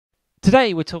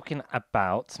Today we're talking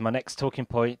about my next talking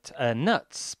point,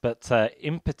 nuts, but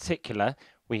in particular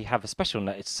we have a special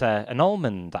nut. It's an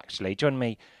almond, actually. Join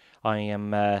me.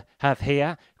 I have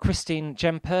here Christine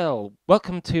GEMPERLE.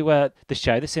 Welcome to the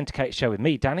show, the Syndicate Show with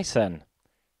me, Dannyson.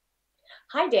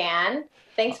 Hi, Dan.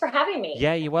 Thanks for having me.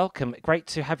 Yeah, you're welcome. Great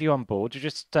to have you on board. You're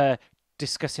just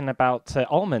discussing about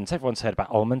almonds. Everyone's heard about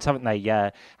almonds, haven't they?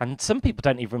 Yeah, and some people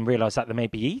don't even realise that they may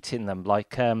be eating them.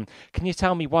 Can you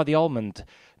tell me why the almond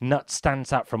nut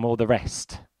stands out from all the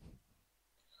rest?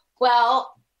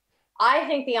 Well, I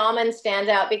think the almond stands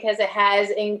out because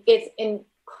it's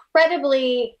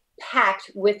incredibly packed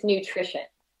with nutrition.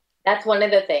 That's one of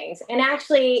the things. And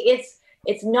actually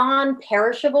it's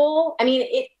non-perishable. I mean,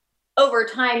 it over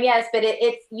time, yes, but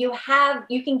it's you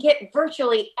can get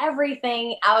virtually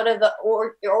everything out of the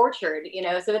orchard,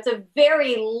 so it's a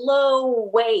very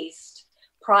low waste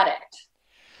product.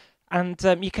 And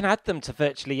you can add them to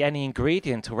virtually any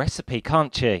ingredient or recipe,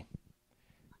 can't you?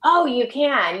 Oh, you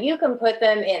can. You can put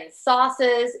them in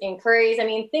sauces, in curries. I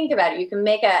mean, think about it. You can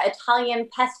make a Italian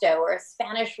pesto or a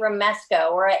Spanish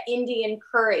romesco or an Indian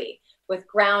curry with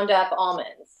ground up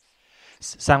almonds.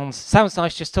 Sounds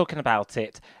nice just talking about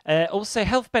it. Also,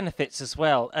 health benefits as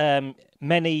well.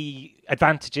 Many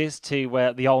advantages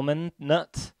to the almond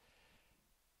nut.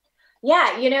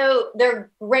 Yeah,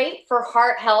 they're great for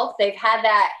heart health. They've had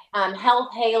that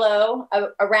health halo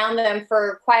around them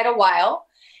for quite a while.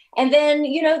 And then,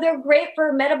 they're great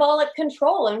for metabolic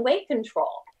control and weight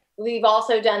control. We've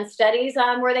also done studies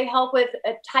where they help with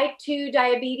type 2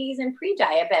 diabetes and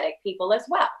pre-diabetic people as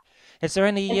well. Is there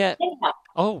any? And skin health.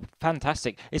 Oh,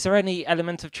 fantastic! Is there any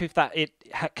element of truth that it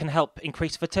can help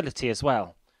increase fertility as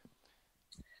well?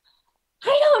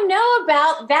 I don't know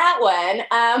about that one.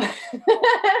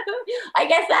 I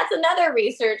guess that's another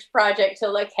research project to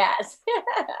look at.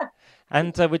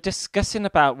 And we're discussing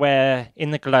about where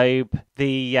in the globe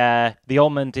the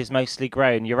almond is mostly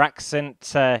grown. Your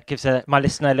accent gives my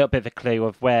listener a little bit of a clue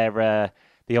of where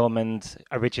the almond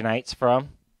originates from.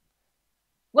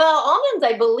 Well, almonds,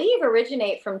 I believe,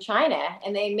 originate from China,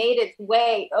 and they made its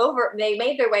way over. They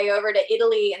made their way over to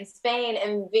Italy and Spain,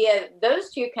 and via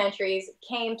those two countries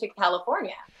came to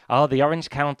California. Oh, the Orange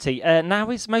County. Now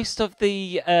is most of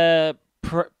the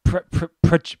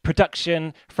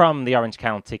production from the Orange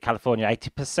County, California.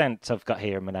 80% I've got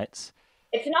here in my notes.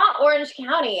 It's not Orange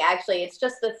County, actually. It's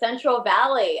just the Central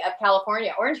Valley of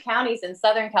California. Orange County's in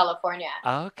Southern California.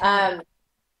 Okay.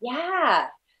 Yeah.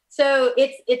 So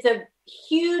it's a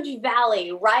huge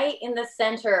valley right in the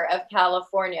center of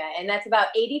California, and that's about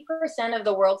 80% of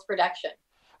the world's production.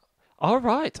 All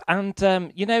right. And,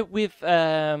 with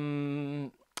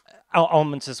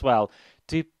almonds as well,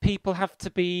 do people have to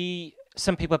be,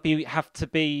 some people have to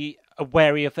be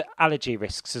wary of allergy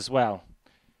risks as well?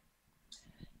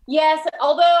 Yes,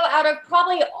 although out of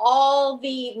probably all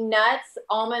the nuts,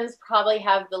 almonds probably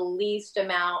have the least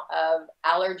amount of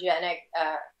allergenic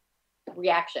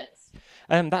reactions.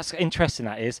 That's interesting,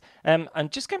 that is. And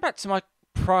just going back to my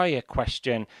prior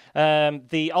question,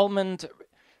 the almond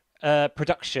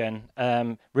production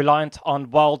reliant on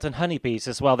wild and honeybees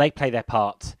as well. They play their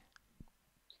part.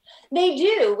 They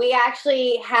do. We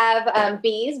actually have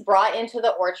bees brought into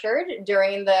the orchard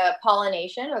during the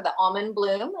pollination or the almond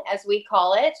bloom, as we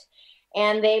call it.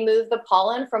 And they move the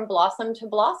pollen from blossom to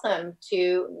blossom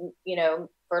to,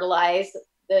 fertilize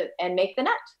and make the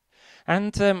nut.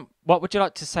 And what would you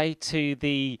like to say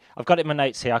to I've got it in my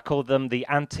notes here, I call them the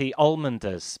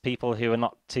anti-almonders, people who are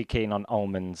not too keen on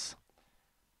almonds.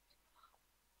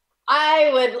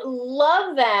 I would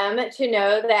love them to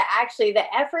know that actually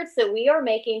the efforts that we are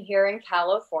making here in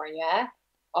California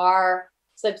are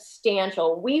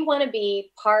substantial. We want to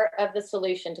be part of the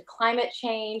solution to climate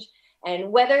change,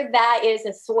 and whether that is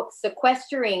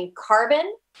sequestering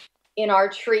carbon in our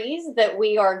trees that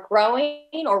we are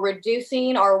growing or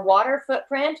reducing our water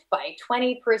footprint by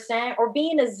 20% or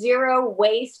being a zero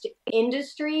waste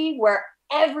industry where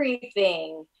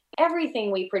everything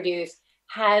we produce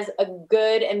has a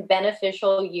good and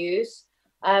beneficial use.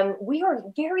 We are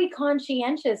very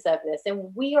conscientious of this,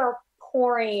 and we are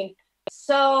pouring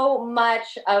so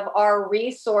much of our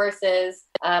resources,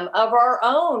 of our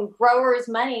own growers'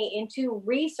 money into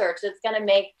research that's going to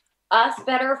make us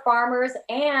better farmers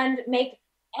and make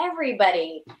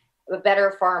everybody a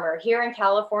better farmer here in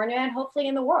California and hopefully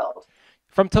in the world.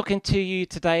 From talking to you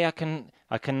today, I can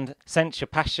sense your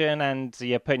passion, and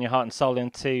you're putting your heart and soul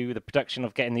into the production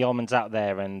of getting the almonds out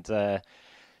there, and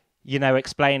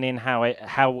explaining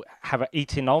how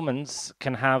eating almonds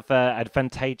can have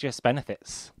advantageous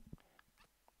benefits.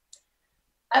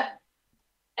 Uh,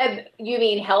 You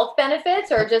mean health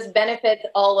benefits or just benefits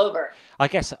all over? I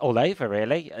guess all over,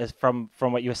 really, as from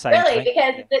what you were saying to Really, me.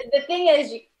 because Yeah. the thing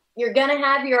is, you're going to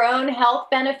have your own health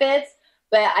benefits,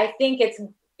 but I think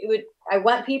I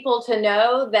want people to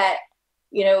know that,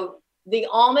 you know, the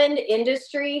almond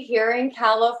industry here in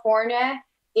California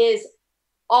is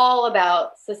all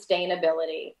about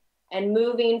sustainability and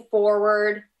moving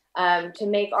forward to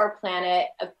make our planet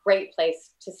a great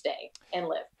place to stay and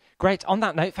live. Great. On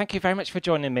that note, thank you very much for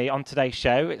joining me on today's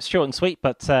show. It's short and sweet,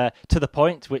 but to the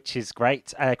point, which is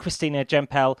great. Christina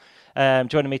Gempel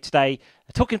joining me today.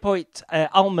 Talking point,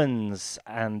 almonds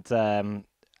and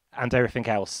everything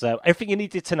else. So everything you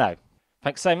needed to know.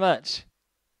 Thanks so much.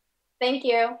 Thank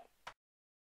you.